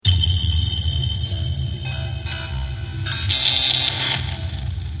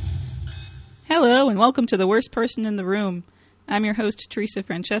welcome to The Worst Person in the Room. I'm your host, Teresa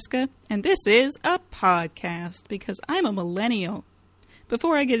Francesca, and this is a podcast because I'm a millennial.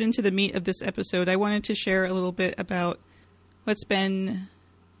 Before I get into the meat of this episode, I wanted to share a little bit about what's been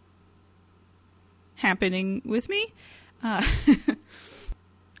happening with me. I've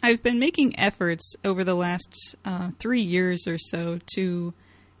been making efforts over the last 3 years or so to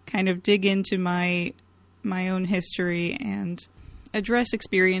kind of dig into my own history and address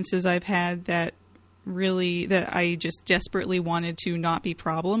experiences I've had that I just desperately wanted to not be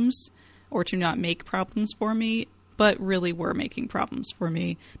problems or to not make problems for me, but really were making problems for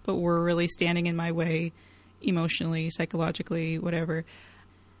me, but were really standing in my way emotionally, psychologically, whatever.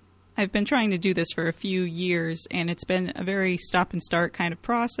 I've been trying to do this for a few years, and it's been a very stop and start kind of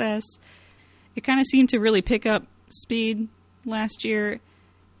process. It kind of seemed to really pick up speed last year,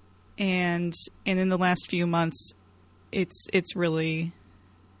 and in the last few months, it's really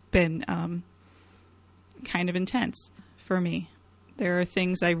been kind of intense for me. There are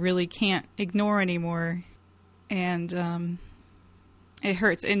things I really can't ignore anymore, and it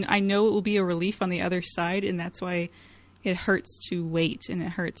hurts. And I know it will be a relief on the other side, and that's why it hurts to wait, and it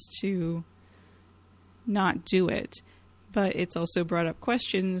hurts to not do it. But it's also brought up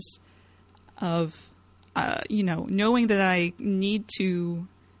questions of, knowing that I need to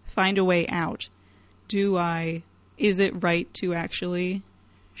find a way out. Is it right to actually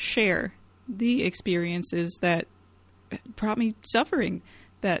share the experiences that brought me suffering,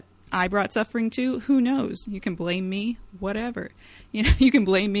 that I brought suffering to? Who knows? You can blame me, whatever. You can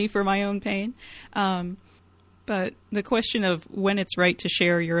blame me for my own pain. But the question of when it's right to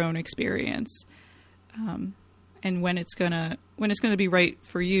share your own experience, and when it's gonna be right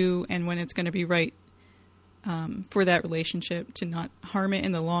for you, and when it's gonna be right for that relationship to not harm it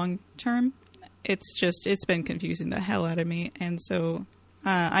in the long term, it's been confusing the hell out of me. And so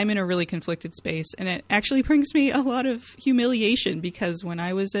I'm in a really conflicted space, and it actually brings me a lot of humiliation because when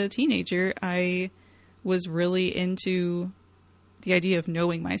I was a teenager, I was really into the idea of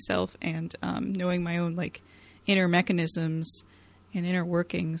knowing myself and knowing my own inner mechanisms and inner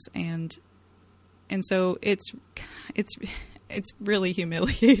workings, and so it's really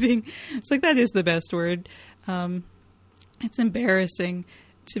humiliating. It's that is the best word. It's embarrassing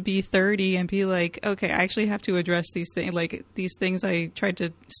to be 30 and be okay, I actually have to address these things. These things I tried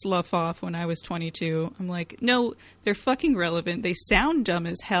to slough off when I was 22. I'm no, they're fucking relevant. They sound dumb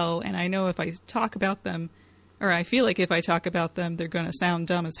as hell. And I know if I talk about them, or I feel if I talk about them, they're going to sound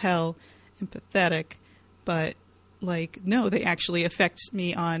dumb as hell and pathetic. But no, they actually affect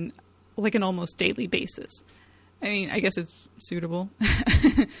me on an almost daily basis. I mean, I guess it's suitable.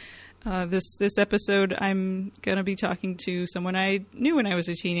 This episode, I'm going to be talking to someone I knew when I was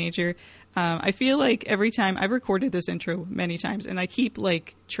a teenager. I feel every time I've recorded this intro many times, and I keep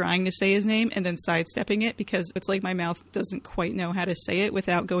trying to say his name and then sidestepping it because it's my mouth doesn't quite know how to say it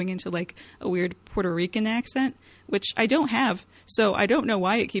without going into a weird Puerto Rican accent, which I don't have. So I don't know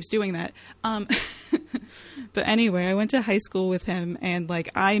why it keeps doing that. But anyway, I went to high school with him, and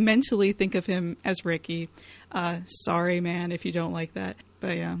I mentally think of him as Ricky. Sorry, man, if you don't like that.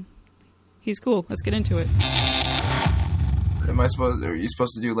 But yeah. He's cool. Let's get into it. Are you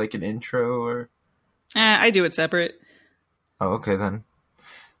supposed to do an intro or? I do it separate. Oh, okay then.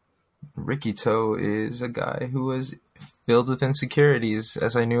 Rikito is a guy who was filled with insecurities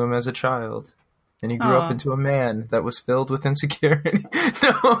as I knew him as a child. And he grew up into a man that was filled with insecurity.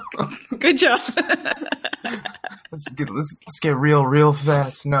 No. Good job. Let's get real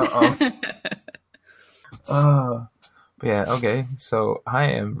fast. No. But yeah, okay, so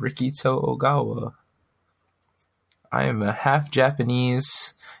I am Rikito Ogawa. I am a half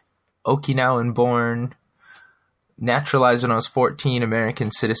Japanese, Okinawan-born, naturalized when I was 14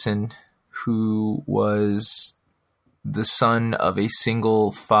 American citizen who was the son of a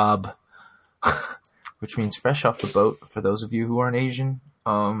single fob, which means fresh off the boat for those of you who aren't Asian,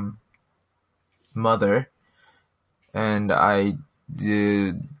 mother. And I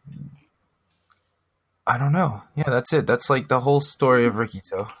don't know. Yeah, that's it. That's the whole story of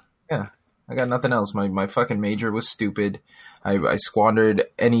Rikito. Yeah, I got nothing else. My fucking major was stupid. I squandered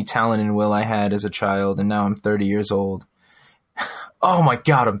any talent and will I had as a child, and now I'm 30 years old. Oh my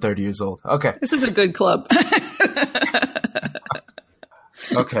god, I'm 30 years old. Okay. This is a good club.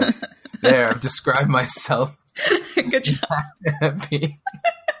 Okay. There, I've described myself. Good job. Happy.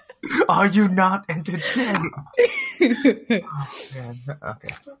 Are you not entertained? Oh, man.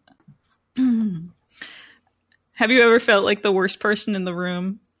 Okay. Have you ever felt like the worst person in the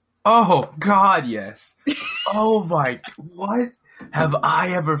room? Oh, God, yes. Oh, my... What? Have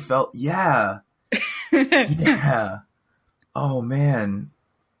I ever felt... Yeah. Yeah. Oh, man.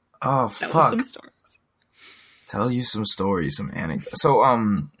 Oh, fuck. That was some stories. tell you some stories, some anecdotes. So,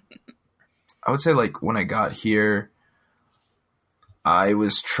 I would say like when I got here, I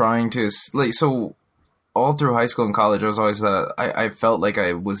was trying to like so all through high school and college. I was always I felt like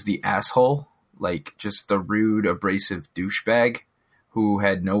I was the asshole, like just the rude, abrasive douchebag who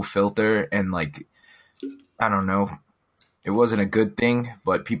had no filter and like I don't know. It wasn't a good thing,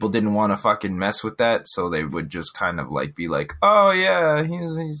 but people didn't want to fucking mess with that, so they would just kind of like be like, "Oh yeah,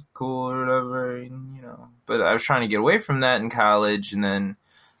 he's cool or whatever," and, you know. But I was trying to get away from that in college, and then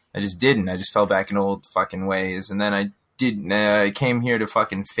I just didn't. I just fell back in old fucking ways, and then I came here to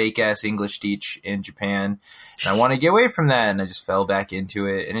fucking fake ass English teach in Japan, and I want to get away from that, and I just fell back into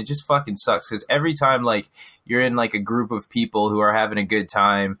it, and it just fucking sucks because every time like you're in like a group of people who are having a good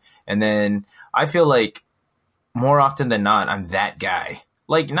time, and then I feel like more often than not, I'm that guy.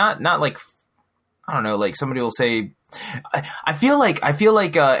 Like not like I don't know. Like somebody will say, I feel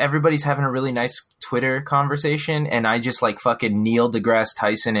like everybody's having a really nice Twitter conversation, and I just like fucking Neil deGrasse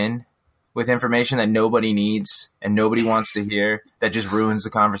Tyson in with information that nobody needs and nobody wants to hear. That just ruins the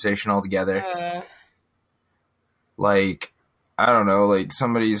conversation altogether. Like I don't know. Like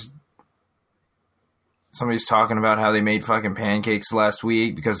somebody's talking about how they made fucking pancakes last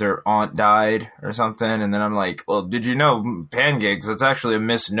week because their aunt died or something. And then I'm like, well, did you know pancakes? That's actually a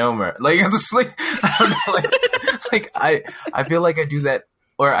misnomer. Like, it's just like, I don't know. Like I feel like I do that,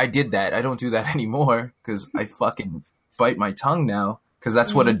 or I did that. I don't do that anymore because I fucking bite my tongue now because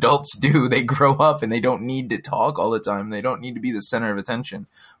that's what adults do. They grow up and they don't need to talk all the time. They don't need to be the center of attention.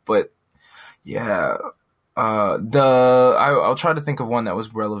 But yeah, I'll try to think of one that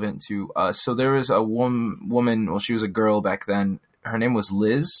was relevant to us. So there was a woman, well, she was a girl back then. Her name was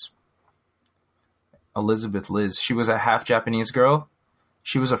Elizabeth Liz. She was a half Japanese girl.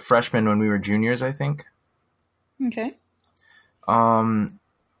 She was a freshman when we were juniors, I think. Okay.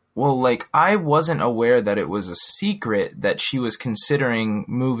 Well, like, I wasn't aware that it was a secret that she was considering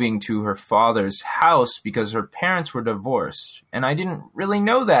moving to her father's house because her parents were divorced. And I didn't really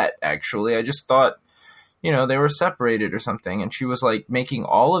know that, actually. I just thought, you know, they were separated or something. And she was, like, making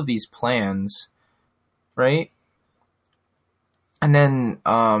all of these plans, right? And then,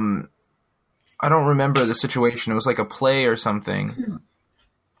 I don't remember the situation. It was like a play or something.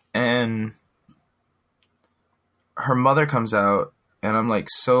 And her mother comes out. And I'm, like,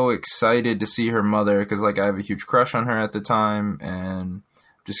 so excited to see her mother because, like, I have a huge crush on her at the time. And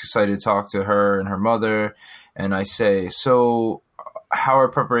just excited to talk to her and her mother. And I say, so how are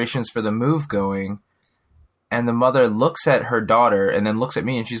preparations for the move going? And the mother looks at her daughter and then looks at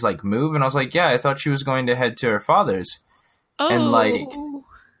me and she's like, move? And I was like, yeah, I thought she was going to head to her father's. Oh. And, like,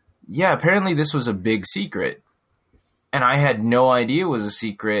 yeah, apparently this was a big secret. And I had no idea it was a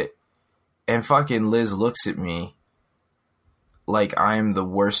secret. And fucking Liz looks at me like I'm the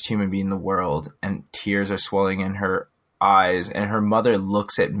worst human being in the world, and tears are swelling in her eyes, and her mother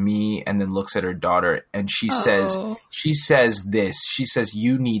looks at me and then looks at her daughter, and she says,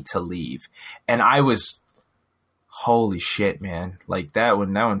 you need to leave. And I was, holy shit, man. Like that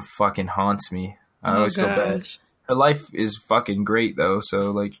one fucking haunts me. I always feel bad. Her life is fucking great though.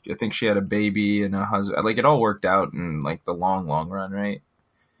 So like, I think she had a baby and a husband. Like it all worked out in like the long run, right?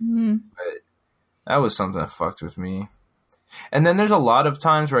 Mm-hmm. But that was something that fucked with me. And then there's a lot of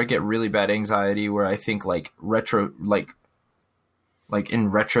times where I get really bad anxiety where I think like in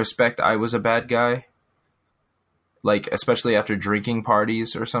retrospect, I was a bad guy. Like, especially after drinking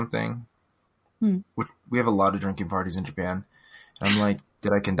parties or something. Which we have a lot of drinking parties in Japan. And I'm like,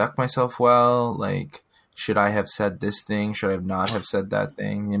 did I conduct myself well? Like, should I have said this thing? Should I not have said that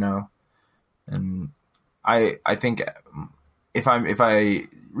thing? You know? And I think if I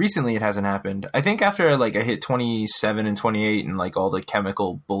recently it hasn't happened. I think after like I hit 27 and 28 and like all the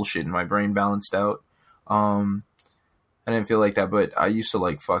chemical bullshit in my brain balanced out, I didn't feel like that. But I used to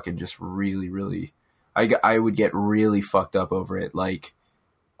like fucking just really, I would get really fucked up over it. Like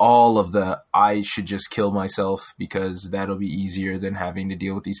all of the I should just kill myself because that'll be easier than having to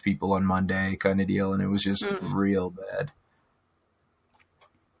deal with these people on Monday kind of deal. And it was just real bad.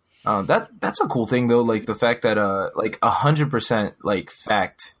 That's a cool thing though, like the fact that like 100% like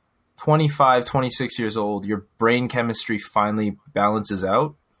fact, 25, 26 years old, your brain chemistry finally balances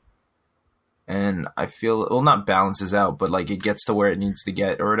out. And I feel, well, not balances out, but like it gets to where it needs to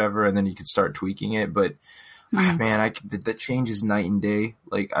get or whatever, and then you can start tweaking it. But man, that changes night and day.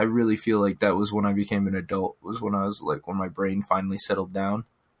 Like I really feel like that was when I became an adult, was when I was like, when my brain finally settled down.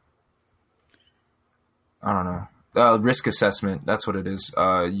 I don't know. Risk assessment. That's what it is.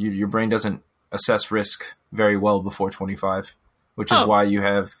 Your brain doesn't assess risk very well before 25, which is why you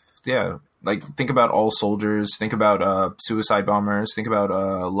have, like think about all soldiers, think about suicide bombers, think about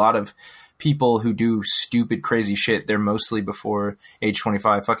a lot of people who do stupid, crazy shit, they're mostly before age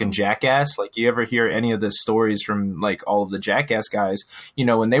 25. Fucking Jackass. Like, you ever hear any of the stories from, like, all of the Jackass guys? You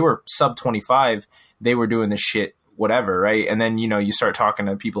know, when they were sub 25, they were doing this shit, whatever, right? And then, you know, you start talking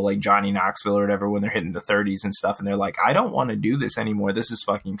to people like Johnny Knoxville or whatever when they're hitting the 30s and stuff, and they're like, I don't want to do this anymore. This is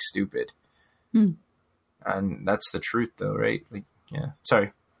fucking stupid. And that's the truth, though, right? Like, yeah.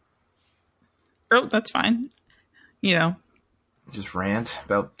 Sorry. Oh, that's fine. You know, just rant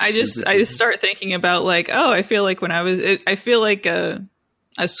about. I just start thinking about, like, oh, I feel like when I feel like a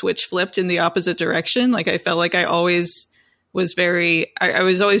switch flipped in the opposite direction. Like, I felt like I always was I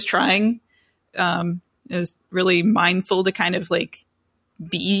was always trying. I was really mindful to kind of like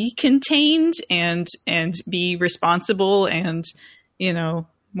be contained and be responsible and, you know,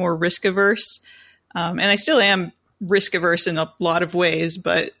 more risk averse. And I still am risk averse in a lot of ways,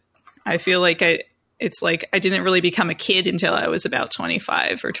 but I feel like it's like I didn't really become a kid until I was about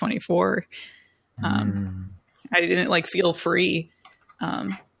 25 or 24. I didn't like feel free.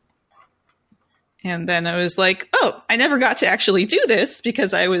 And then I was like, oh, I never got to actually do this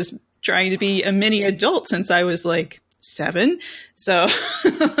because I was trying to be a mini adult since I was like 7. So,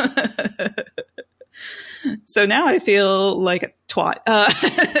 so now I feel like a twat.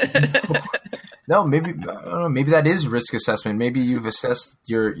 No, maybe I don't know. Maybe that is risk assessment. Maybe you've assessed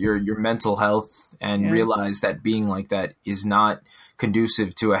your mental health and realized that being like that is not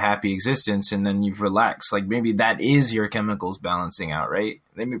conducive to a happy existence, and then you've relaxed. Like, maybe that is your chemicals balancing out, right?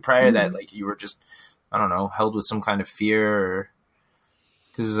 Maybe prior to that, like, you were just, I don't know, held with some kind of fear,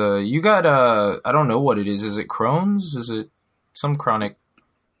 because you got I don't know what it is. Is it Crohn's? Is it some chronic?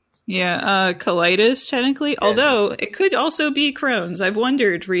 Yeah, colitis technically. Yeah. Although it could also be Crohn's. I've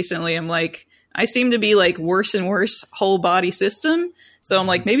wondered recently. I'm like, I seem to be like worse and worse whole body system. So I'm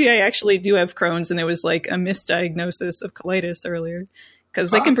like, maybe I actually do have Crohn's, and it was like a misdiagnosis of colitis earlier,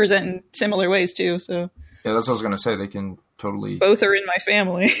 because they can present in similar ways too. So yeah, that's what I was gonna say. They can totally. Both are in my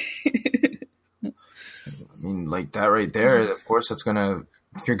family. I mean, like that right there. Of course, it's gonna.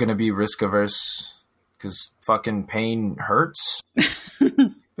 If you're gonna be risk averse, because fucking pain hurts.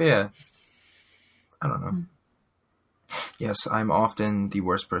 But yeah, I don't know. Yes, I'm often the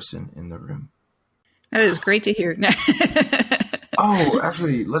worst person in the room. That is great to hear. Oh,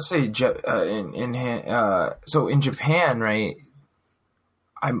 actually, let's say so in Japan, right?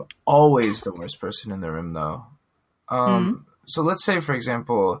 I'm always the worst person in the room, though. So let's say, for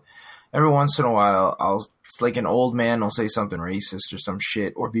example, every once in a while, it's like an old man will say something racist or some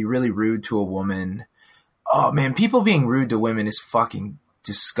shit, or be really rude to a woman. Oh man, people being rude to women is fucking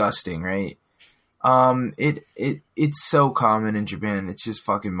disgusting, right? It's so common in Japan. It's just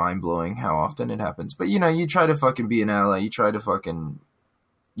fucking mind blowing how often it happens. But you know, you try to fucking be an ally. You try to fucking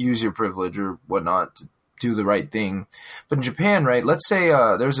use your privilege or whatnot to do the right thing. But in Japan, right? Let's say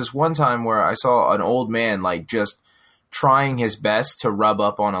there's this one time where I saw an old man like just trying his best to rub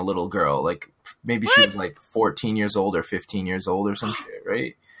up on a little girl. Like maybe she was like 14 years old or 15 years old or some shit,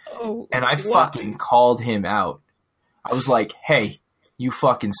 right? Oh, and I fucking called him out. I was like, hey, you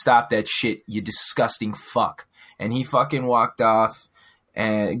fucking stop that shit, you disgusting fuck. And he fucking walked off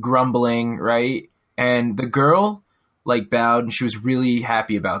and grumbling, right? And the girl like bowed and she was really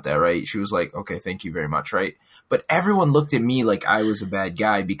happy about that, right? She was like, okay, thank you very much, right? But everyone looked at me like I was a bad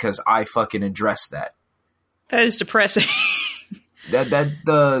guy because I fucking addressed that. That is depressing.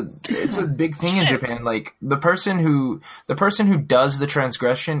 It's a big thing in Japan. Like the person who does the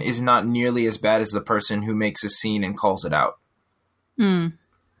transgression is not nearly as bad as the person who makes a scene and calls it out.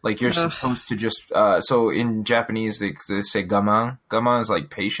 Like you're supposed to just so in Japanese they say gaman. Gaman is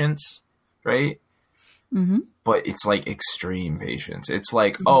like patience, right? But it's like extreme patience. It's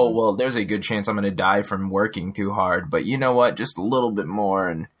like, oh well, there's a good chance I'm going to die from working too hard, but you know what? Just a little bit more.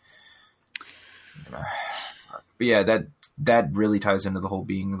 And but yeah, that really ties into the whole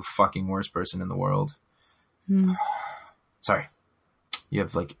being the fucking worst person in the world. Sorry, you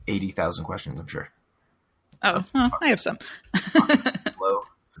have like 80,000 questions, I'm sure. Oh, well, I have some.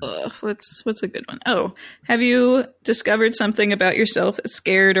 What's a good one? Oh, have you discovered something about yourself that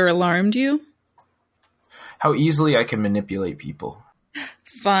scared or alarmed you? How easily I can manipulate people.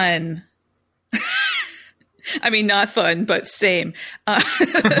 Fun. I mean, not fun, but same. Talk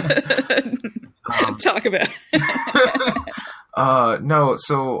about it. No,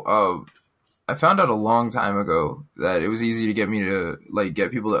 so I found out a long time ago that it was easy to get me to like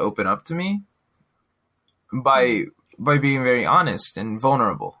get people to open up to me by being very honest and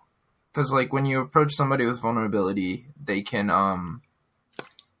vulnerable. Because like when you approach somebody with vulnerability, they can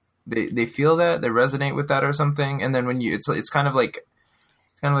they feel that, they resonate with that or something, and then when you it's kind of like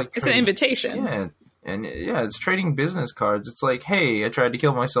it's an invitation. Yeah. And yeah, it's trading business cards. It's like, hey, I tried to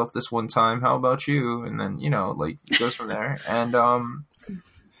kill myself this one time. How about you? And then, like, it goes from there. And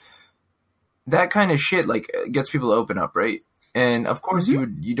that kind of shit, like, gets people to open up, right? And of course, you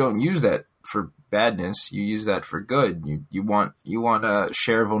don't use that for badness. You use that for good. You want to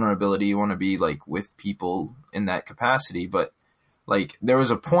share vulnerability. You want to be, like, with people in that capacity. But, like, there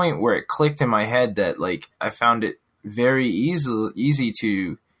was a point where it clicked in my head that, like, I found it very easy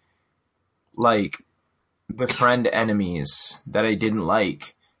to, like, befriend enemies that I didn't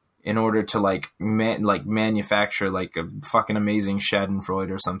like in order to, like, manufacture, like, a fucking amazing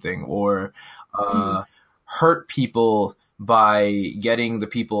Schadenfreude or something, or hurt people by getting the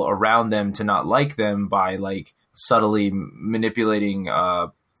people around them to not like them by, like, subtly manipulating, I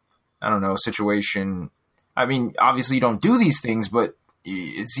don't know, situation. I mean, obviously you don't do these things, but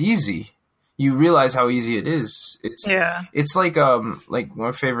it's easy. You realize how easy it is. It's like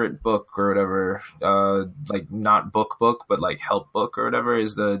my favorite book or whatever, like not book, but like help book or whatever,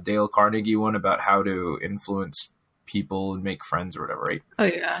 is the Dale Carnegie one about how to influence people and make friends or whatever, right? Oh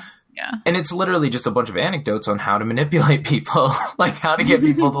yeah. Yeah. And it's literally just a bunch of anecdotes on how to manipulate people, like how to get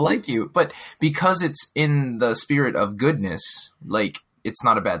people to like you. But because it's in the spirit of goodness, like, it's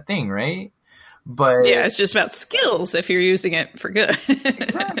not a bad thing, right? But yeah, it's just about skills if you're using it for good.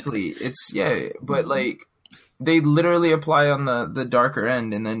 Exactly. But like, they literally apply on the darker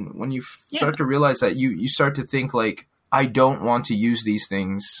end. And then when you start to realize that, you start to think, like, I don't want to use these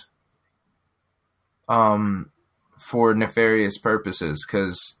things for nefarious purposes,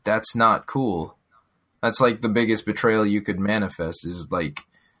 because that's not cool. That's like the biggest betrayal you could manifest, is like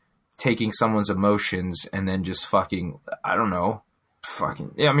taking someone's emotions and then just fucking, I don't know,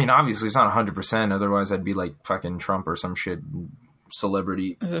 I mean, obviously it's not 100%. Otherwise I'd be like fucking Trump or some shit,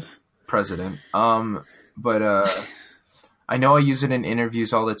 celebrity president. But I know I use it in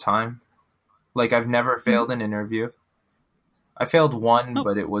interviews all the time. Like, I've never failed an interview. I failed one,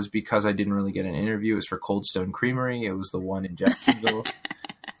 but it was because I didn't really get an interview. It was for Cold Stone Creamery. It was the one in Jacksonville.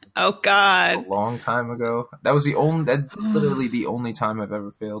 Oh God. A long time ago. That's literally the only time I've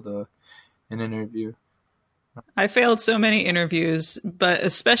ever failed an interview. I failed so many interviews, but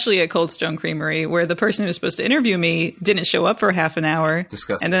especially at Cold Stone Creamery, where the person who was supposed to interview me didn't show up for half an hour.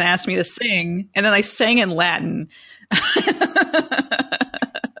 Disgusting. And then asked me to sing. And then I sang in Latin.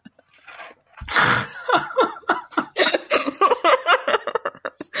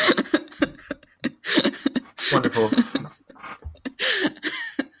 Wonderful.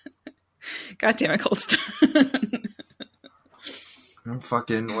 God damn it, Cold Stone. I'm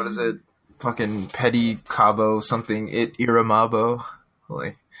fucking, what is it? Fucking Petty Cabo something, Iramabo.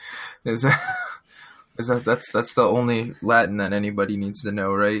 Like, that's the only Latin that anybody needs to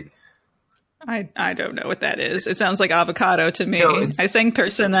know, right? I don't know what that is. It sounds like avocado to me. No, I sang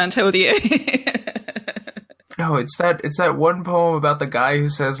Persona Hodie. No, it's that one poem about the guy who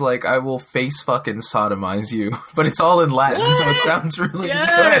says, like, I will face fucking sodomize you, but it's all in Latin, so it sounds really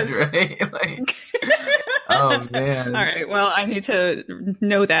good, right? Like, oh man! All right, well, I need to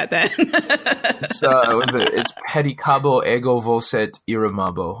know that then. It's Pedicabo ego voset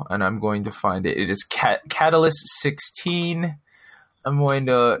iramabo, and I'm going to find it. It is Catalyst 16. I'm going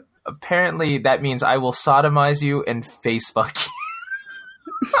to, apparently that means I will sodomize you and face fuck you.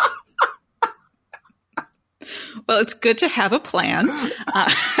 Well, it's good to have a plan.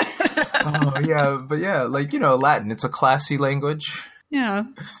 Oh yeah, but yeah, like, Latin, it's a classy language. Yeah,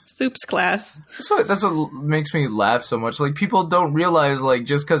 soups class. That's what makes me laugh so much. Like, people don't realize, like,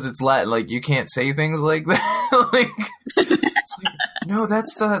 just because it's Latin, like, you can't say things like that. Like, it's like, no,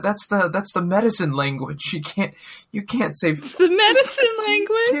 that's the medicine language. You can't say. It's the medicine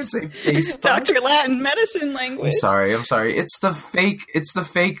language. You can't say face. Dr. Latin medicine language. I'm sorry. It's the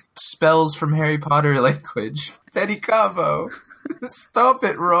fake spells from Harry Potter language. Pedicabo. Stop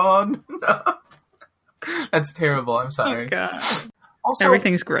it, Ron. No. That's terrible. I'm sorry. Oh God. Also,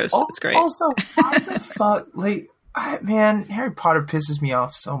 everything's gross. It's great. Also, why the fuck? Like, man, Harry Potter pisses me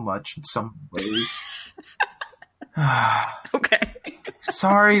off so much in some ways. Okay.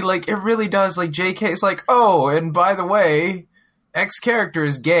 Sorry, like, it really does. Like, JK is like, oh, and by the way, X character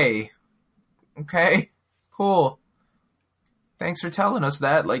is gay. Okay, cool. Thanks for telling us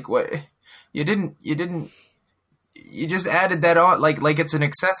that. Like, what? You didn't. You just added that on, like it's an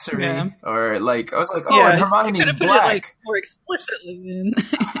accessory, or like, I was like, oh, and Hermione's black. Put it, like, more explicitly in.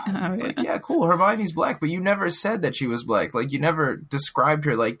 Yeah, cool. Hermione's black, but you never said that she was black. Like, you never described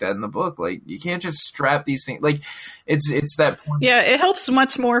her like that in the book. Like, you can't just strap these things. Like, it's that point. Yeah, it helps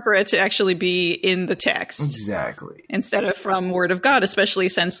much more for it to actually be in the text, exactly, instead of from word of God. Especially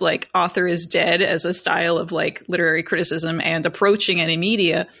since, like, author is dead as a style of, like, literary criticism and approaching any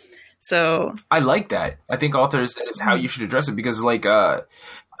media. So I like that. I think authors, that is how you should address it, because like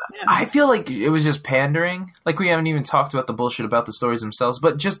yeah. I feel like it was just pandering. Like, we haven't even talked about the bullshit about the stories themselves,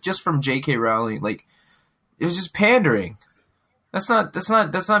 but just from J.K. Rowling, like, it was just pandering. That's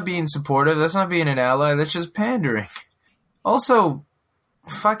not being supportive. That's not being an ally. That's just pandering. Also,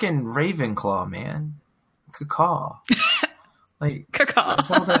 fucking Ravenclaw, man. Cacaw. Like,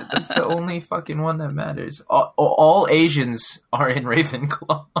 Cacaw. That's the only fucking one that matters. All Asians are in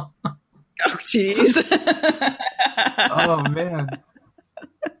Ravenclaw. Oh, jeez. Oh, man.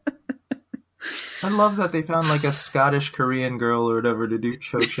 I love that they found like a Scottish Korean girl or whatever to do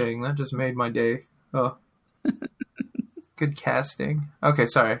Cho Chang. That just made my day. Oh. Good casting. Okay,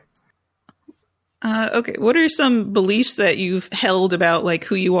 sorry. Okay, what are some beliefs that you've held about like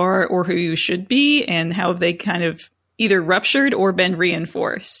who you are or who you should be, and how have they kind of either ruptured or been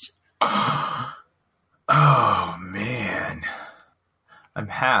reinforced? Oh man. I'm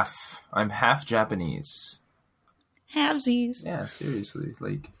half Japanese. Halvesies. Yeah, seriously.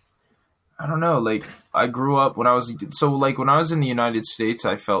 Like, I don't know, like, I grew up when I was in the United States,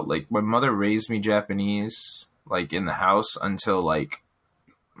 I felt like my mother raised me Japanese, like, in the house until, like,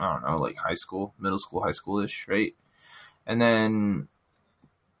 I don't know, like, high school, middle school, high school-ish, right? And then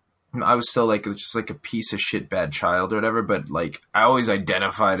I was still, like, just, like, a piece of shit bad child or whatever, but, like, I always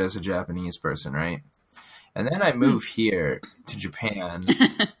identified as a Japanese person, right? And then I moved here to Japan,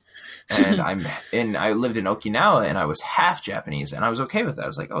 and I lived in Okinawa, and I was half Japanese, and I was okay with that. I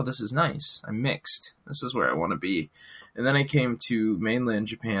was like, oh, this is nice. I'm mixed. This is where I want to be. And then I came to mainland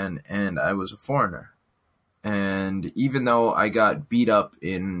Japan, and I was a foreigner. And even though I got beat up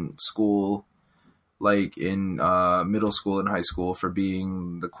in school, like in middle school and high school, for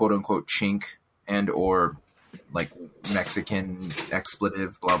being the quote-unquote chink and or like Mexican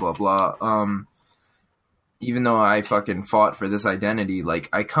expletive, blah, blah, blah, even though I fucking fought for this identity, like,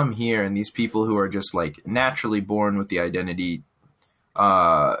 I come here and these people who are just, like, naturally born with the identity,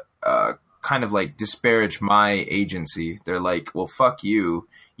 kind of, like, disparage my agency. They're like, well, fuck you.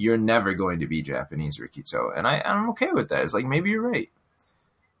 You're never going to be Japanese, Rikito. And I'm okay with that. It's like, maybe you're right.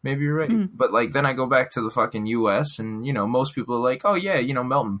 Maybe you're right. But, like, then I go back to the fucking U.S. and, you know, most people are like, oh, yeah, you know,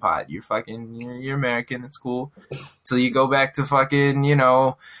 melting pot. You're American. It's cool. Till you go back to fucking, you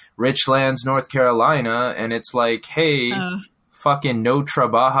know, Richlands, North Carolina, and it's like, hey, fucking no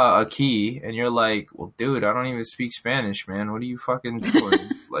trabaja aquí. And you're like, well, dude, I don't even speak Spanish, man. What are you fucking doing?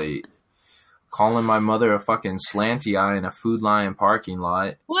 Like, calling my mother a fucking slanty eye in a Food Lion parking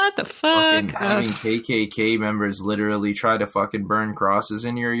lot. What the fuck? Having KKK members literally try to fucking burn crosses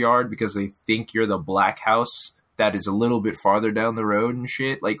in your yard because they think you're the black house that is a little bit farther down the road and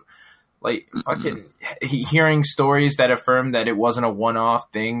shit. Like fucking hearing stories that affirm that it wasn't a one-off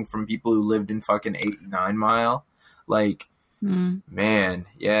thing from people who lived in fucking 8 and 9 Mile. Like, man,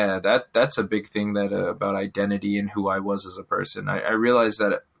 yeah, that's a big thing that about identity and who I was as a person. I realized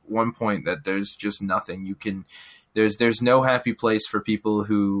that at one point that there's just nothing you can. There's no happy place for people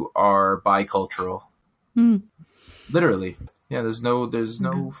who are bicultural. Literally, yeah. There's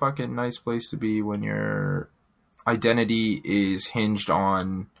no fucking nice place to be when your identity is hinged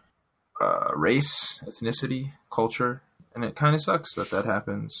on race, ethnicity, culture, and it kind of sucks that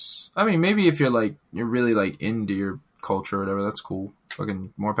happens. I mean, maybe if you're really like into your culture or whatever, that's cool.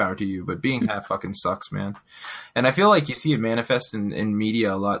 Fucking more power to you. But being half fucking sucks, man. And I feel like you see it manifest in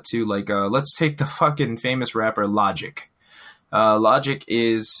media a lot too. Like, let's take the fucking famous rapper Logic. Logic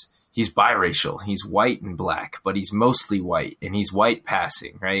he's biracial. He's white and black, but he's mostly white, and he's white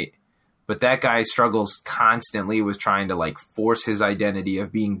passing, right? But that guy struggles constantly with trying to like force his identity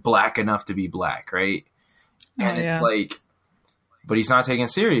of being black enough to be black, right? And it's like, but he's not taken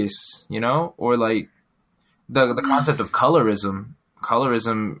serious, you know? Or like the concept of colorism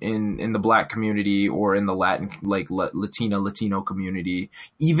in the black community or in the Latin, like Latino community,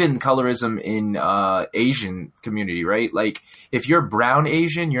 even colorism in Asian community, right? Like, if you're brown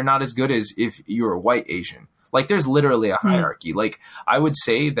Asian, you're not as good as if you're a white Asian. Like, there's literally a hierarchy. Like, I would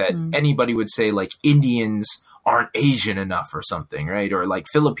say that anybody would say, like, Indians aren't Asian enough or something, right? Or, like,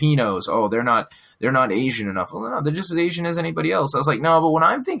 Filipinos, oh, they're not Asian enough. Well, no, they're just as Asian as anybody else. I was like, no, but when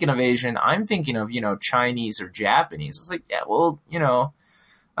I'm thinking of Asian, I'm thinking of, you know, Chinese or Japanese. It's like, yeah, well, you know,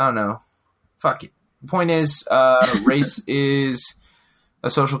 I don't know. Fuck it. The point is, race is a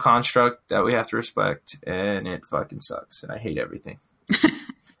social construct that we have to respect, and it fucking sucks, and I hate everything.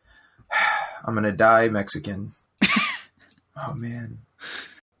 I'm gonna die Mexican. Oh man.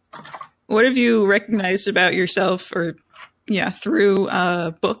 What have you recognized about yourself, or through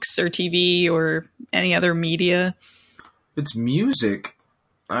books or TV or any other media? It's music.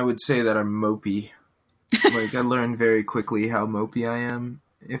 I would say that I'm mopey. Like, I learned very quickly how mopey I am,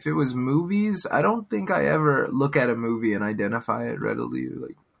 if it was movies, I don't think I ever look at a movie and identify it readily.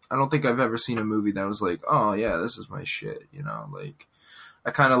 Like, I don't think I've ever seen a movie that was like, oh yeah, this is my shit. You know, like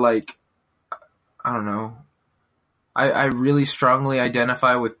I kind of like, I don't know. I really strongly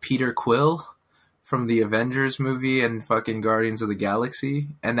identify with Peter Quill from the Avengers movie and fucking Guardians of the Galaxy,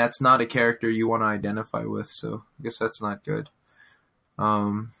 and that's not a character you want to identify with, so I guess that's not good.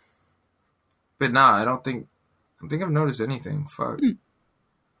 But nah, I don't think I've noticed anything. Fuck.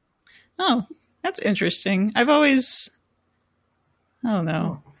 Oh, that's interesting. I don't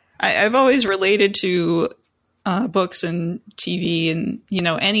know. I've always related to books and TV and, you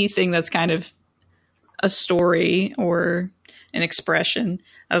know, anything that's kind of a story or an expression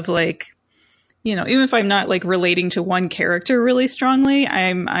of, like, you know, even if I'm not like relating to one character really strongly,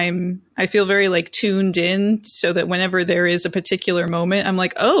 I feel very like tuned in, so that whenever there is a particular moment, I'm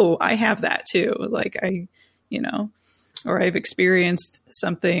like, oh, I have that too. Like you know, or I've experienced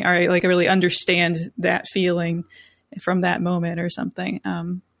something, or I really understand that feeling from that moment or something.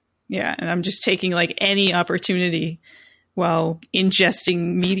 Yeah. And I'm just taking like any opportunity while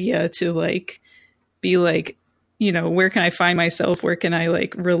ingesting media to like be like, you know, where can I find myself? Where can I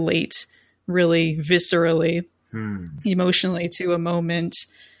like relate really viscerally, emotionally to a moment,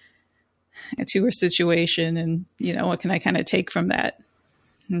 to a situation? And, you know, what can I kind of take from that?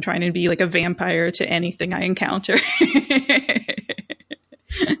 I'm trying to be like a vampire to anything I encounter.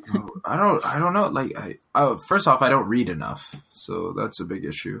 I don't know. Like, first off, I don't read enough, so that's a big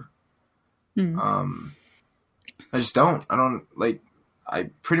issue. I just don't. I don't like. I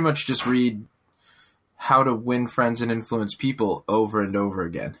pretty much just read How to Win Friends and Influence People over and over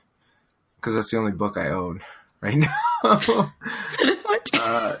again, because that's the only book I own right now. What?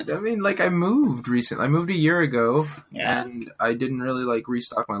 I mean, like, I moved recently. I moved a year ago, Yeah. and I didn't really like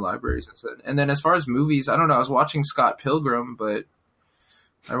restock my library since then. And then as far as movies, I don't know. I was watching Scott Pilgrim, but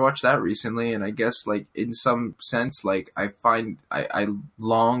I watched that recently, and I guess like in some sense, like I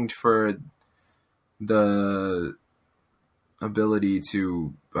longed for the ability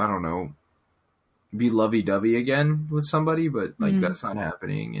to, I don't know, be lovey-dovey again with somebody, but like that's not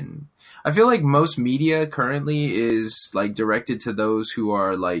happening. And I feel like most media currently is like directed to those who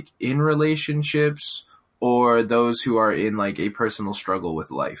are like in relationships or those who are in like a personal struggle with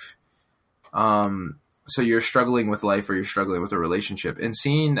life. So you're struggling with life or you're struggling with a relationship, and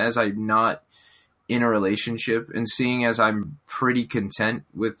seeing as I'm not in a relationship and seeing as I'm pretty content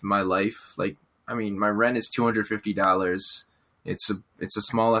with my life, like, I mean, my rent is $250. It's a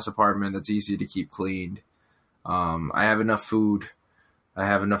small ass apartment that's easy to keep cleaned. I have enough food. I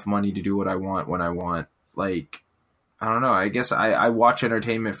have enough money to do what I want when I want. Like, I don't know. I guess I watch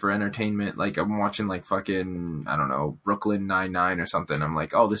entertainment for entertainment. Like, I'm watching like fucking, I don't know, Brooklyn Nine-Nine or something. I'm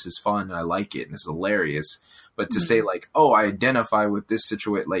like, oh, this is fun. I like it. And this is hilarious. But to say like, oh, I identify with this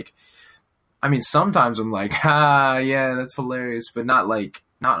situation, like, I mean, sometimes I'm like, yeah, that's hilarious, but not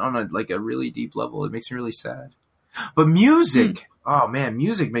on a really deep level. It makes me really sad. But music, oh man,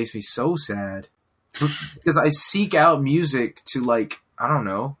 music makes me so sad because I seek out music to, like, I don't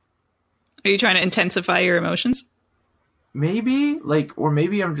know. Are you trying to intensify your emotions? Maybe, like, or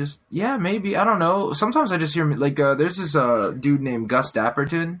maybe I'm just, yeah, maybe, I don't know. Sometimes I just hear, like, there's this dude named Gus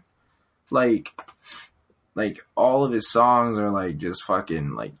Dapperton. Like all of his songs are like just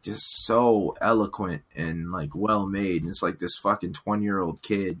fucking like just so eloquent and like well made. And it's like this fucking 20-year-old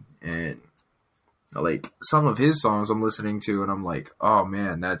kid, and like some of his songs I'm listening to and I'm like, oh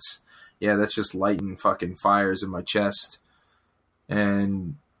man, that's just lighting fucking fires in my chest.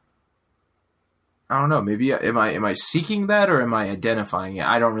 And I don't know, maybe am I seeking that or am I identifying it?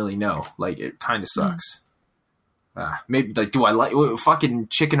 I don't really know. Like, it kind of sucks. Maybe, like, do I like fucking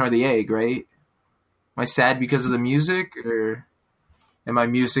chicken or the egg, right? Am I sad because of the music, or am I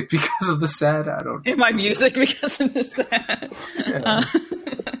music because of the sad? I don't know. Am I music because of the sad? Yeah.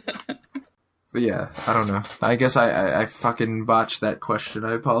 But yeah, I don't know. I guess I fucking botched that question.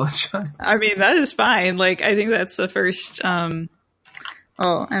 I apologize. I mean, that is fine. Like, I think that's the first, and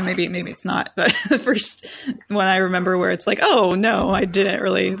maybe it's not, but the first one I remember where it's like, oh no, I didn't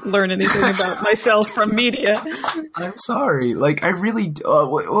really learn anything about myself from media. I'm sorry. Like, I really,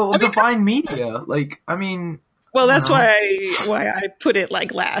 define media. Like, I mean. Well, that's why I put it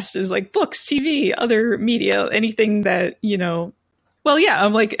like last, is like books, TV, other media, anything that, you know. Well, yeah,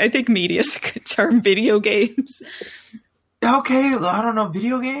 I'm like, I think media is a good term. Video games. Okay, I don't know.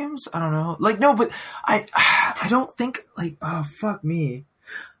 Video games? I don't know. Like, no, but I don't think, like, oh, fuck me.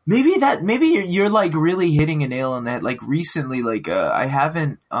 Maybe you're like really hitting a nail on that. Like, recently, like, I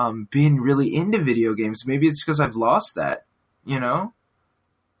haven't been really into video games. Maybe it's because I've lost that, you know?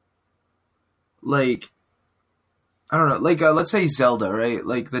 Like, I don't know, like let's say Zelda, right?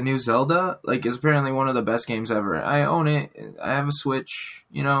 Like the new Zelda, like is apparently one of the best games ever. I own it. I have a Switch,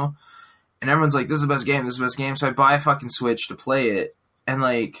 you know, and everyone's like, "This is the best game. This is the best game." So I buy a fucking Switch to play it, and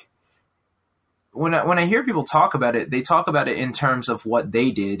like when I hear people talk about it, they talk about it in terms of what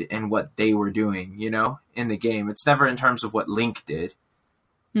they did and what they were doing, you know, in the game. It's never in terms of what Link did.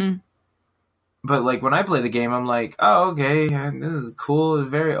 Hmm. But like when I play the game, I'm like, "Oh, okay, this is cool. It's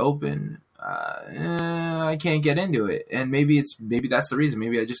very open." I can't get into it, and maybe that's the reason.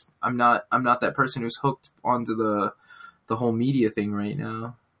 Maybe I'm not that person who's hooked onto the whole media thing right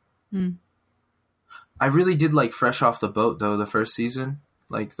now. Mm. I really did like Fresh Off the Boat though, the first season,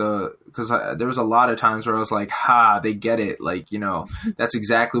 like because there was a lot of times where I was like, "Ha, they get it!" Like, you know, that's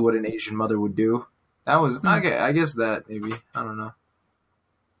exactly what an Asian mother would do. That was I guess that maybe, I don't know.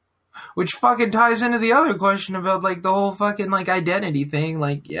 Which fucking ties into the other question about like the whole fucking like identity thing.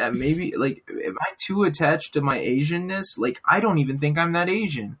 Like, yeah, maybe like am I too attached to my Asianness? Like, I don't even think I'm that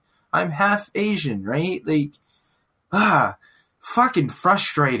Asian. I'm half Asian, right? Like, fucking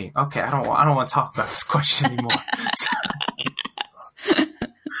frustrating. Okay, I don't want to talk about this question anymore.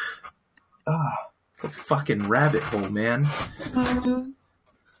 It's a fucking rabbit hole, man.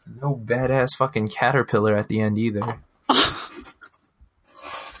 No badass fucking caterpillar at the end either.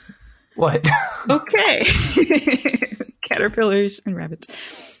 What? Okay. Caterpillars and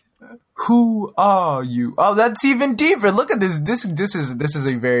rabbits. Who are you? Oh, that's even deeper. Look at this. This is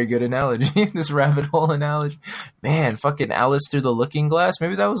a very good analogy. This rabbit hole analogy. Man, fucking Alice Through the Looking Glass.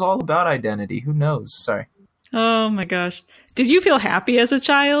 Maybe that was all about identity. Who knows? Sorry. Oh my gosh. Did you feel happy as a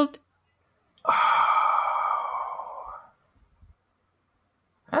child?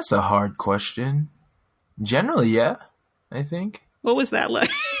 That's a hard question. Generally, yeah, I think. What was that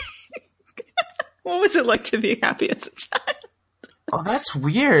like? What was it like to be happy as a child? Oh, that's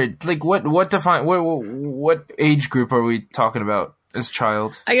weird. Like, what age group are we talking about as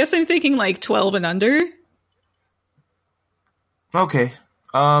child? I guess I'm thinking like 12 and under. Okay.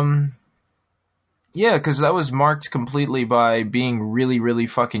 Yeah, because that was marked completely by being really, really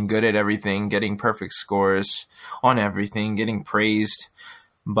fucking good at everything, getting perfect scores on everything, getting praised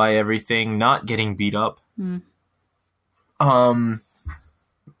by everything, not getting beat up.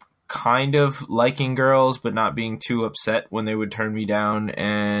 Kind of liking girls, but not being too upset when they would turn me down,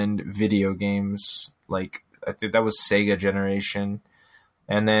 and video games. Like, I think that was Sega generation.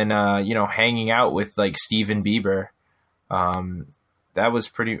 And then, hanging out with, like, Steven Bieber. That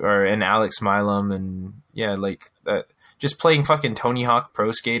was and Alex Milam, and, yeah, like, just playing fucking Tony Hawk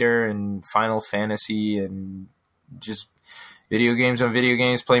Pro Skater and Final Fantasy, and just video games on video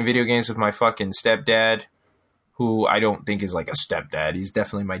games, playing video games with my fucking stepdad, who I don't think is like a stepdad. He's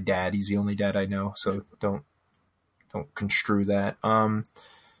definitely my dad. He's the only dad I know, so don't construe that.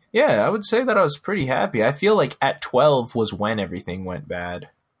 Yeah, I would say that I was pretty happy. I feel like at 12 was when everything went bad.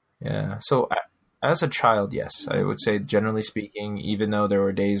 Yeah, so as a child, yes, I would say generally speaking, even though there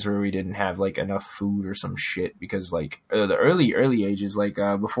were days where we didn't have like enough food or some shit, because like the early ages, like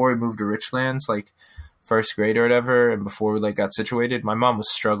before we moved to Richlands, like first grade or whatever, and before we like got situated, my mom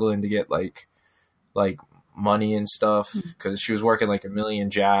was struggling to get like money and stuff because she was working like a million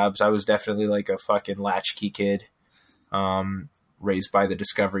jobs. I was definitely like a fucking latchkey kid, raised by the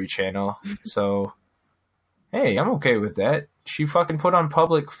Discovery Channel. So, hey, I'm okay with that. She fucking put on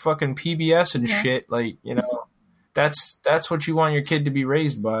public fucking PBS and shit. Like, you know, that's what you want your kid to be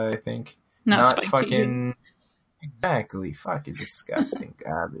raised by, I think. Not fucking... Exactly. Fucking disgusting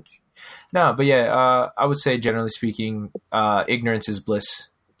garbage. No, but yeah, I would say generally speaking, ignorance is bliss.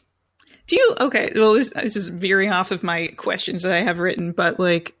 Do you... Okay, well, this is veering off of my questions that I have written, but,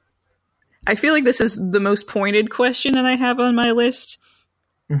 like, I feel like this is the most pointed question that I have on my list.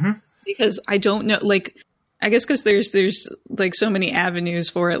 Mm-hmm. Because I don't know, like, I guess because there's, like, so many avenues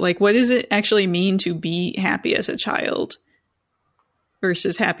for it. Like, what does it actually mean to be happy as a child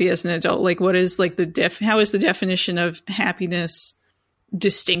versus happy as an adult? Like, what is, like, how is the definition of happiness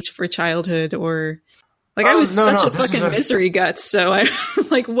distinct for childhood? Or... Like, I was such a fucking misery guts, so I'm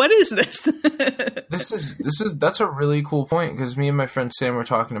like, what is this? That's a really cool point, because me and my friend Sam were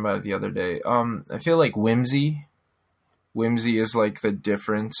talking about it the other day. I feel like whimsy is like the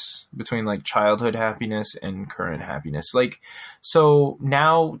difference between like childhood happiness and current happiness. Like, so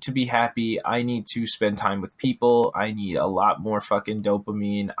now to be happy, I need to spend time with people. I need a lot more fucking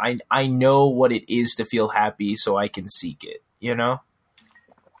dopamine. I know what it is to feel happy, so I can seek it, you know?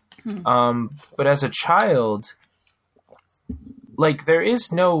 But as a child, like, there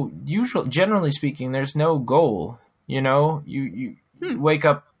is no generally speaking, there's no goal, you know. You wake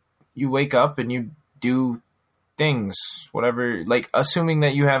up and you do things, whatever, like assuming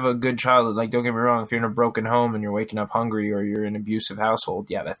that you have a good childhood. Like, don't get me wrong, if you're in a broken home and you're waking up hungry, or you're in an abusive household,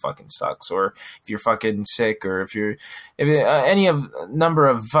 yeah, that fucking sucks. Or if you're fucking sick, or if any of number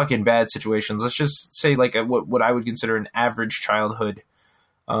of fucking bad situations, let's just say like what I would consider an average childhood.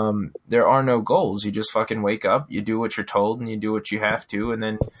 There are no goals. You just fucking wake up, you do what you're told, and you do what you have to, and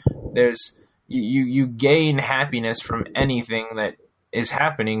then there's you gain happiness from anything that is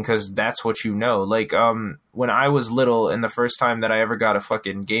happening, because that's what you know. Like, when I was little, and the first time that I ever got a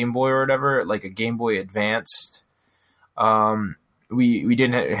fucking Game Boy or whatever, like a Game Boy Advanced, we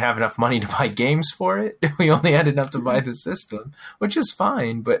didn't have enough money to buy games for it. We only had enough to buy the system, which is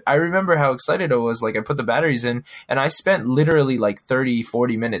fine. But I remember how excited I was. Like, I put the batteries in, and I spent literally like 30,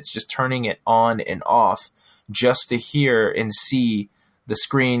 40 minutes just turning it on and off, just to hear and see the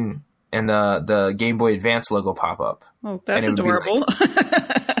screen and the Game Boy Advance logo pop up. Oh, that's adorable.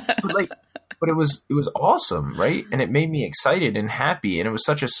 But it was awesome, right? And it made me excited and happy, and it was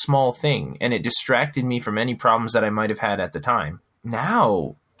such a small thing, and it distracted me from any problems that I might have had at the time.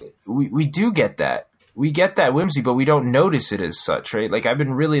 Now, we do get that. We get that whimsy, but we don't notice it as such, right? Like, I've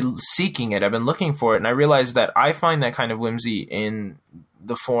been really seeking it. I've been looking for it, and I realized that I find that kind of whimsy in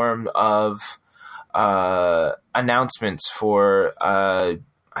the form of announcements for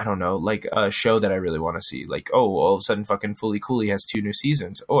I don't know, like a show that I really want to see. Like, oh, all of a sudden fucking Fully Cooley has 2 new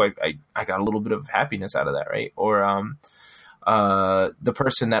seasons. Oh, I got a little bit of happiness out of that, right? Or the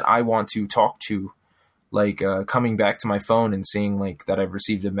person that I want to talk to, like coming back to my phone and seeing like that I've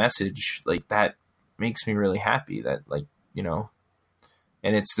received a message, like that makes me really happy. That, like, you know,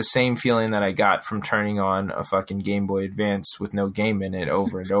 and it's the same feeling that I got from turning on a fucking Game Boy Advance with no game in it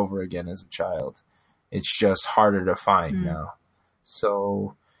over and over again as a child. It's just harder to find now.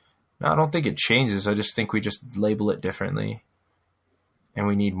 So no, I don't think it changes. I just think we just label it differently, and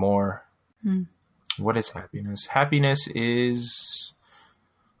we need more. What is happiness? Happiness is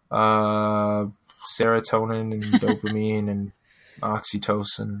serotonin and dopamine and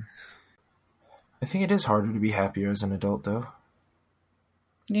oxytocin. I think it is harder to be happier as an adult, though.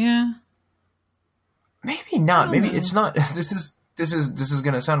 Yeah. Maybe not. Maybe it's not. This is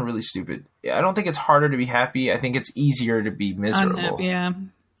going to sound really stupid. I don't think it's harder to be happy. I think it's easier to be miserable. Unhappy,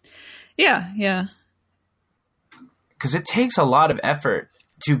 yeah. Yeah. Because it takes a lot of effort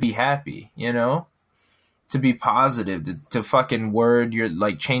to be happy, you know? To be positive, to fucking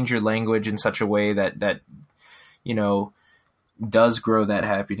change your language in such a way that, you know, does grow that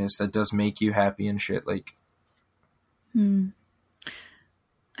happiness, that does make you happy and shit. Like, I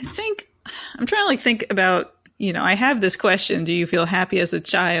think, I'm trying to like think about, you know, I have this question, do you feel happy as a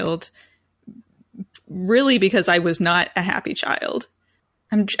child? Really, because I was not a happy child.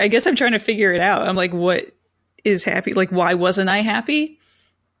 I guess I'm trying to figure it out. I'm like, what is happy? Like, why wasn't I happy?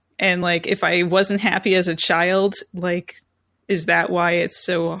 And like, if I wasn't happy as a child, like, is that why it's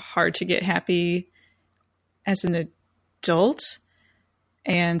so hard to get happy as an adult?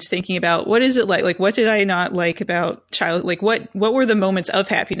 And thinking about what is it like what did I not like about child? Like, what were the moments of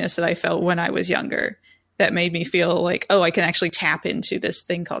happiness that I felt when I was younger that made me feel like, oh, I can actually tap into this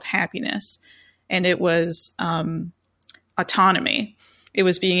thing called happiness? And it was autonomy. It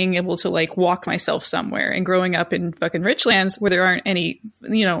was being able to like walk myself somewhere. And growing up in fucking Richlands, where there aren't any,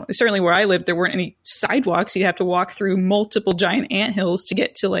 you know, certainly where I lived, there weren't any sidewalks. You have to walk through multiple giant anthills to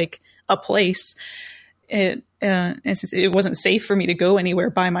get to like a place. And since it wasn't safe for me to go anywhere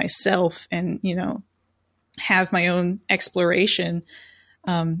by myself and, you know, have my own exploration,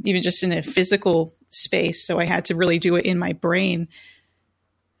 even just in a physical space. So I had to really do it in my brain.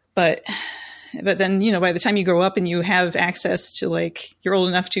 But then, you know, by the time you grow up and you have access to like, you're old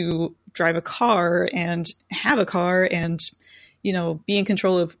enough to drive a car and have a car and, you know, be in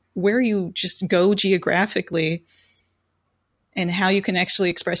control of where you just go geographically and how you can actually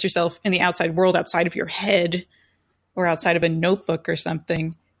express yourself in the outside world, outside of your head or outside of a notebook or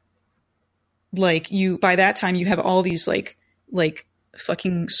something. Like, by that time you have all these like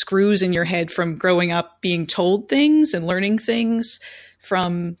fucking screws in your head from growing up being told things and learning things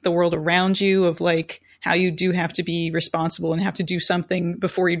from the world around you of like how you do have to be responsible and have to do something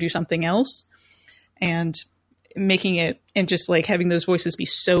before you do something else, and making it, and just like having those voices be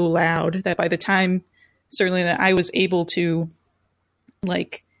so loud that by the time certainly that I was able to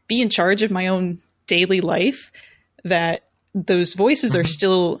like be in charge of my own daily life, that those voices are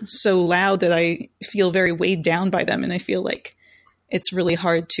still so loud that I feel very weighed down by them. And I feel like it's really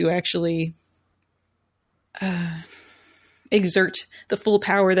hard to actually exert the full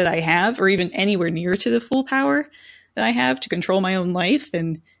power that I have, or even anywhere near to the full power that I have to control my own life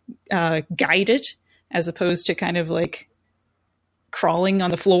and guide it, as opposed to kind of like crawling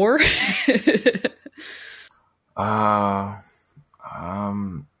on the floor. Uh,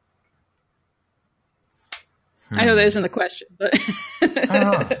 um, I know that isn't the question, but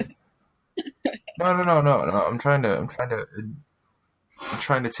I don't know. No. I'm trying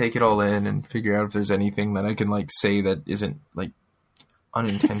to take it all in and figure out if there's anything that I can like say that isn't like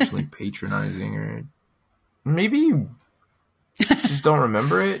unintentionally patronizing, or maybe you just don't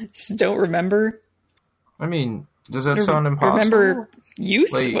remember it. just don't remember. I mean, does that sound impossible? Remember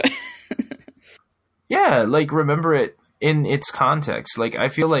youth? Like, yeah, like remember it in its context. Like, I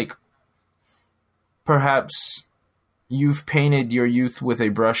feel like perhaps you've painted your youth with a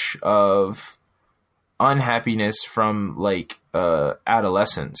brush of unhappiness from like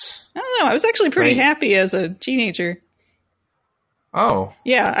adolescence. I don't know. I was actually pretty Right. happy as a teenager. Oh,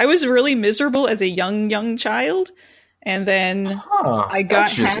 Yeah, I was really miserable as a young child. And then huh. I got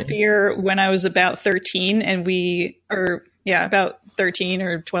That's just happier when I was about 13 about 13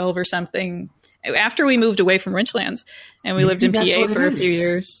 or 12 or something. After we moved away from Richlands and we lived in Maybe that's PA what it for a few is.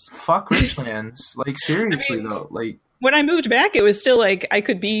 years. Fuck Richlands. Like seriously though, like When I moved back, it was still like I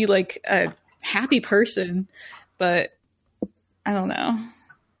could be like a happy person, but I don't know.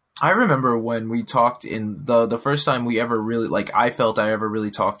 I remember when we talked in the first time we ever really like I felt I ever really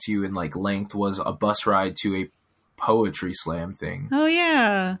talked to you in like length was a bus ride to a poetry slam thing. Oh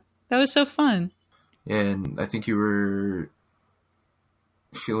yeah, that was so fun. And I think you were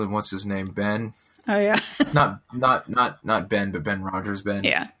feeling what's his name, Ben? Oh yeah, Not Ben, but Ben Rogers, Ben.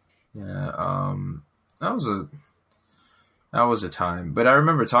 yeah. Yeah, that was a time. But I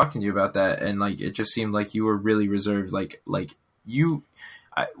remember talking to you about that, and like it just seemed like you were really reserved. Like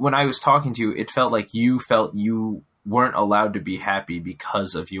when I was talking to you, it felt like you felt you weren't allowed to be happy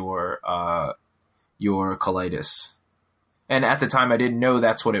because of your colitis. And at the time, I didn't know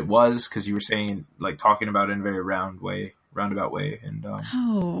that's what it was because you were saying like talking about it in a very roundabout way, and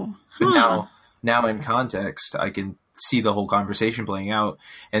Oh, but huh. now in context, I can see the whole conversation playing out.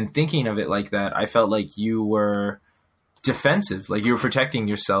 And thinking of it like that, I felt like you were defensive, like you were protecting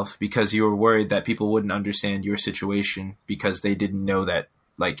yourself because you were worried that people wouldn't understand your situation because they didn't know that,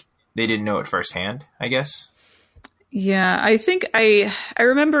 like they didn't know it firsthand, I guess. Yeah, I think I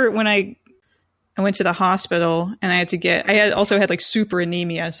remember when I went to the hospital and I had also had like super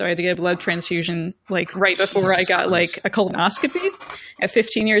anemia, so I had to get a blood transfusion like right before I got like a colonoscopy at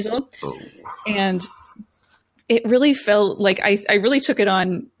 15 years old. Oh. And it really felt like I really took it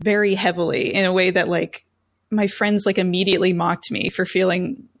on very heavily in a way that like my friends like immediately mocked me for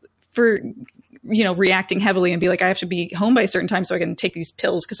reacting heavily and be like, I have to be home by a certain time so I can take these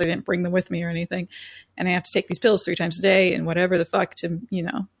pills because I didn't bring them with me or anything. And I have to take these pills 3 times a day and whatever the fuck to,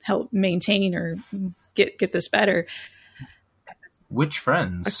 help maintain or get this better. Which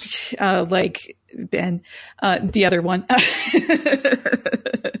friends? Like Ben, the other one.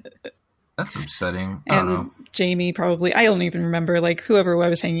 That's upsetting. I don't And know. Jamie probably. I don't even remember like whoever I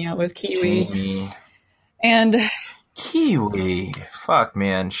was hanging out with, Kiwi. Jamie. And Kiwi. Fuck,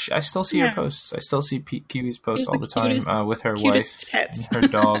 man. I still see her Yeah. posts. I still see Kiwi's posts She's all the the time cutest- with her wife cutest pets. and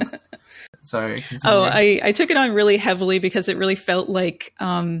her dog. Sorry. Continue. Oh, I took it on really heavily because it really felt like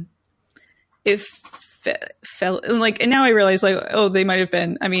it felt like, and now I realize like, oh, they might have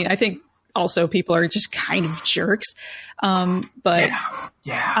been. I mean, I think also people are just kind of jerks, but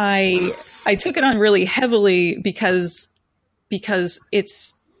yeah. I took it on really heavily because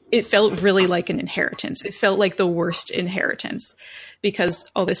it felt really like an inheritance. It felt like the worst inheritance because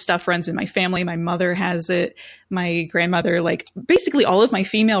all this stuff runs in my family. My mother has it. My grandmother, like basically all of my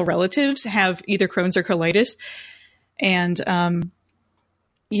female relatives have either Crohn's or colitis. And,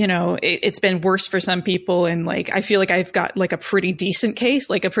 it's been worse for some people. And like, I feel like I've got like a pretty decent case,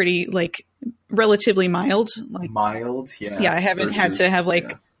 like a pretty, like relatively mild, like Mild, yeah. yeah, I haven't had to have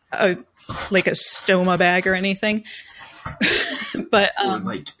like a stoma bag or anything. But or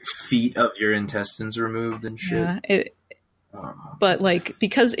like feet of your intestines removed and shit. yeah, but like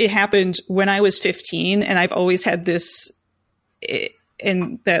because it happened when I was 15, and I've always had this,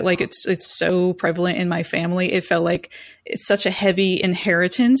 and that like it's so prevalent in my family. It felt like it's such a heavy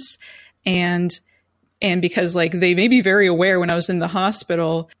inheritance, and because like they may be very aware when I was in the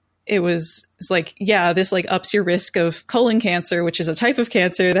hospital. It's like, yeah, this like ups your risk of colon cancer, which is a type of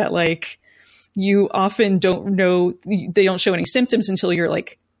cancer that like you often don't know. They don't show any symptoms until you're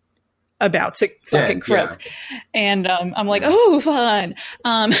like about to fucking croak. Yeah. And I'm like, oh, fun.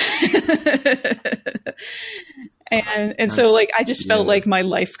 And so like I just felt like my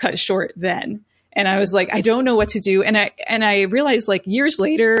life cut short then. And I was like, I don't know what to do. And I realized like years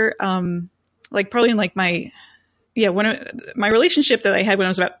later, like probably in like my relationship that I had when I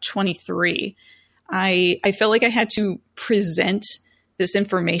was about 23, I felt like I had to present this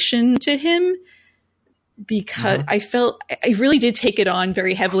information to him because I really did take it on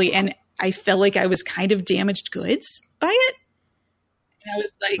very heavily, and I felt like I was kind of damaged goods by it. And I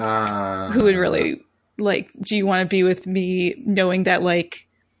was like, who would really, like, do you want to be with me knowing that, like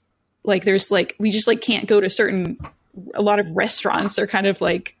there's, like, we just, like, can't go to a lot of restaurants are kind of,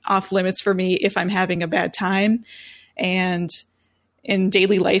 like, off limits for me if I'm having a bad time. And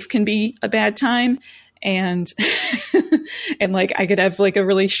daily life can be a bad time. And, and, like, I could have, like, a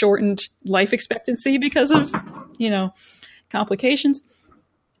really shortened life expectancy because of, complications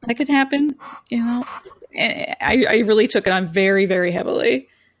that could happen, And I really took it on very, very heavily.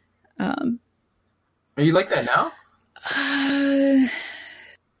 Are you like that now?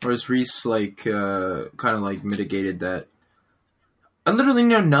 Or is Reese, like, kind of, like, mitigated that? I literally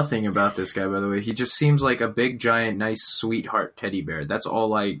know nothing about this guy, by the way. He just seems like a big, giant, nice, sweetheart teddy bear. That's all,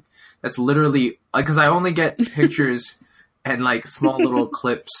 like, that's literally, like, because I only get pictures and, like, small little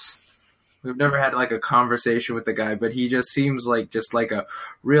clips. We've never had, like, a conversation with the guy, but he just seems like just, like, a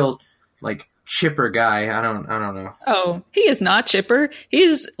real, like, chipper guy. I don't know. Oh, he is not chipper. He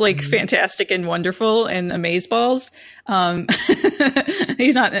is, like, fantastic and wonderful and amazeballs.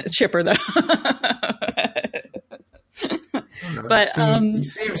 He's not chipper, though. But he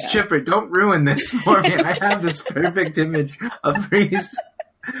seems chipper. Don't ruin this for me. I have this perfect image of Reese.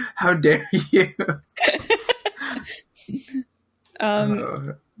 How dare you?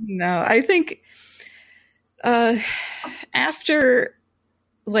 No, I think after,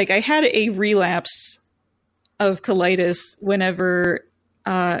 like, I had a relapse of colitis whenever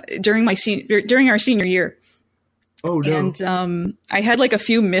during our senior year. Oh, no. And I had, like, a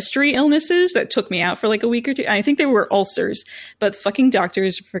few mystery illnesses that took me out for, like, a week or two. I think they were ulcers, but fucking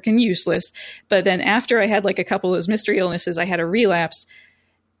doctors are freaking useless. But then after I had, like, a couple of those mystery illnesses, I had a relapse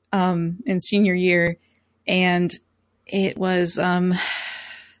in senior year. And it was kind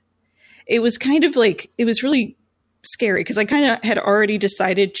of, like, it was really scary because I kind of had already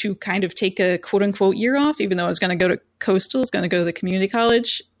decided to kind of take a quote unquote year off, even though I was going to go to Coastal, I was going to go to the community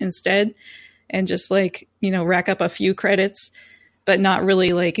college instead. And just, like, rack up a few credits, but not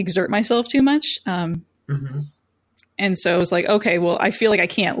really, like, exert myself too much. And so I was like, okay, well, I feel like I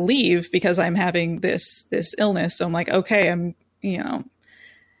can't leave because I'm having this illness. So I'm like, okay, I'm,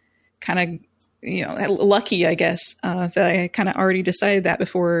 kind of, lucky, I guess, that I kind of already decided that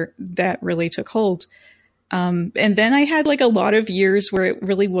before that really took hold. And then I had, like, a lot of years where it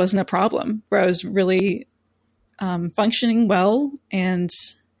really wasn't a problem, where I was really functioning well. And,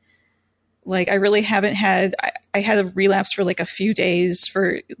 like, I really haven't had, I had a relapse for, like, a few days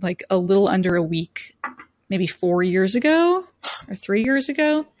for, like, a little under a week, maybe 4 years ago or 3 years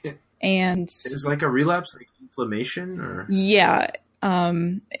ago. And is, like, a relapse, like, inflammation or? Yeah.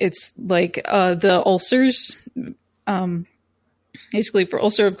 It's like, the ulcers, basically for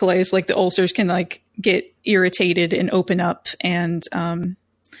ulcerative colitis, like, the ulcers can, like, get irritated and open up and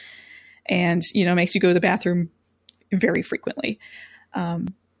makes you go to the bathroom very frequently.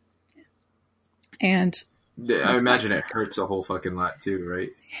 And I imagine it hurts a whole fucking lot too, right?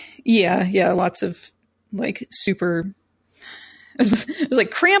 Yeah. Lots of, like, super, it was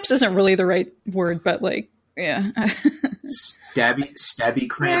like cramps isn't really the right word, but, like, yeah. Stabby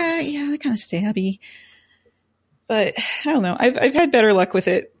cramps. Yeah, they're kind of stabby. But I don't know. I've had better luck with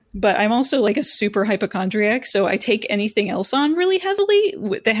it, but I'm also, like, a super hypochondriac. So I take anything else on really heavily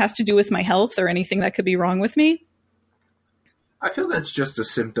that has to do with my health or anything that could be wrong with me. I feel that's just a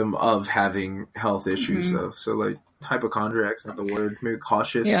symptom of having health issues, though. So, like, hypochondriac's not the word. Maybe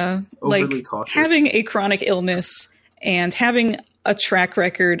cautious. Yeah. Overly like, cautious. Having a chronic illness and having a track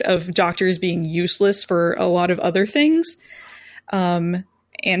record of doctors being useless for a lot of other things, and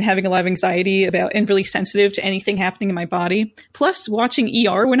having a lot of anxiety about and really sensitive to anything happening in my body. Plus watching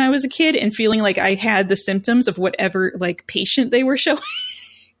ER when I was a kid and feeling like I had the symptoms of whatever, like, patient they were showing.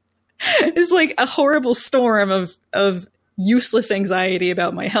 It's like a horrible storm of useless anxiety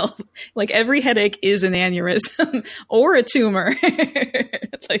about my health. Like, every headache is an aneurysm or a tumor.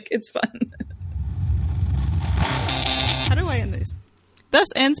 Like, it's fun. How do I end this? Thus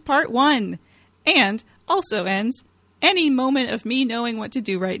ends part 1, and also ends any moment of me knowing what to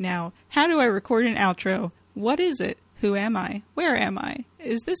do right now. How do I record an outro? What is it? Who am I? Where am I?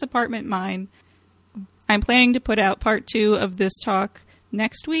 Is this apartment mine? I'm planning to put out part 2 of this talk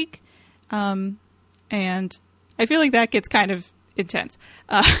next week. And I feel like that gets kind of intense.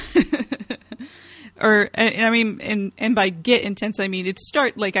 Or, I mean, and by get intense, I mean,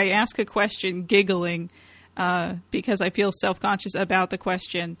 like, I ask a question giggling, because I feel self-conscious about the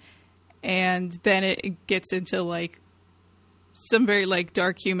question. And then it gets into, like, some very, like,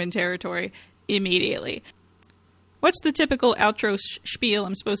 dark human territory immediately. what's the typical outro spiel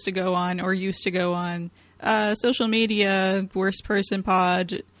I'm supposed to go on or used to go on? Social media, worst person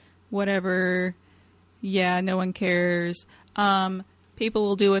pod, whatever. Yeah, no one cares. People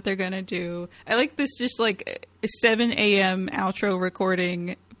will do what they're going to do. I like this just like 7 a.m. outro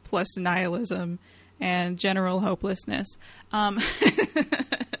recording plus nihilism and general hopelessness.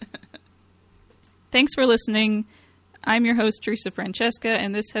 Thanks for listening. I'm your host, Teresa Francesca,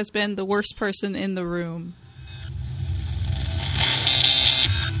 and this has been The Worst Person in the Room.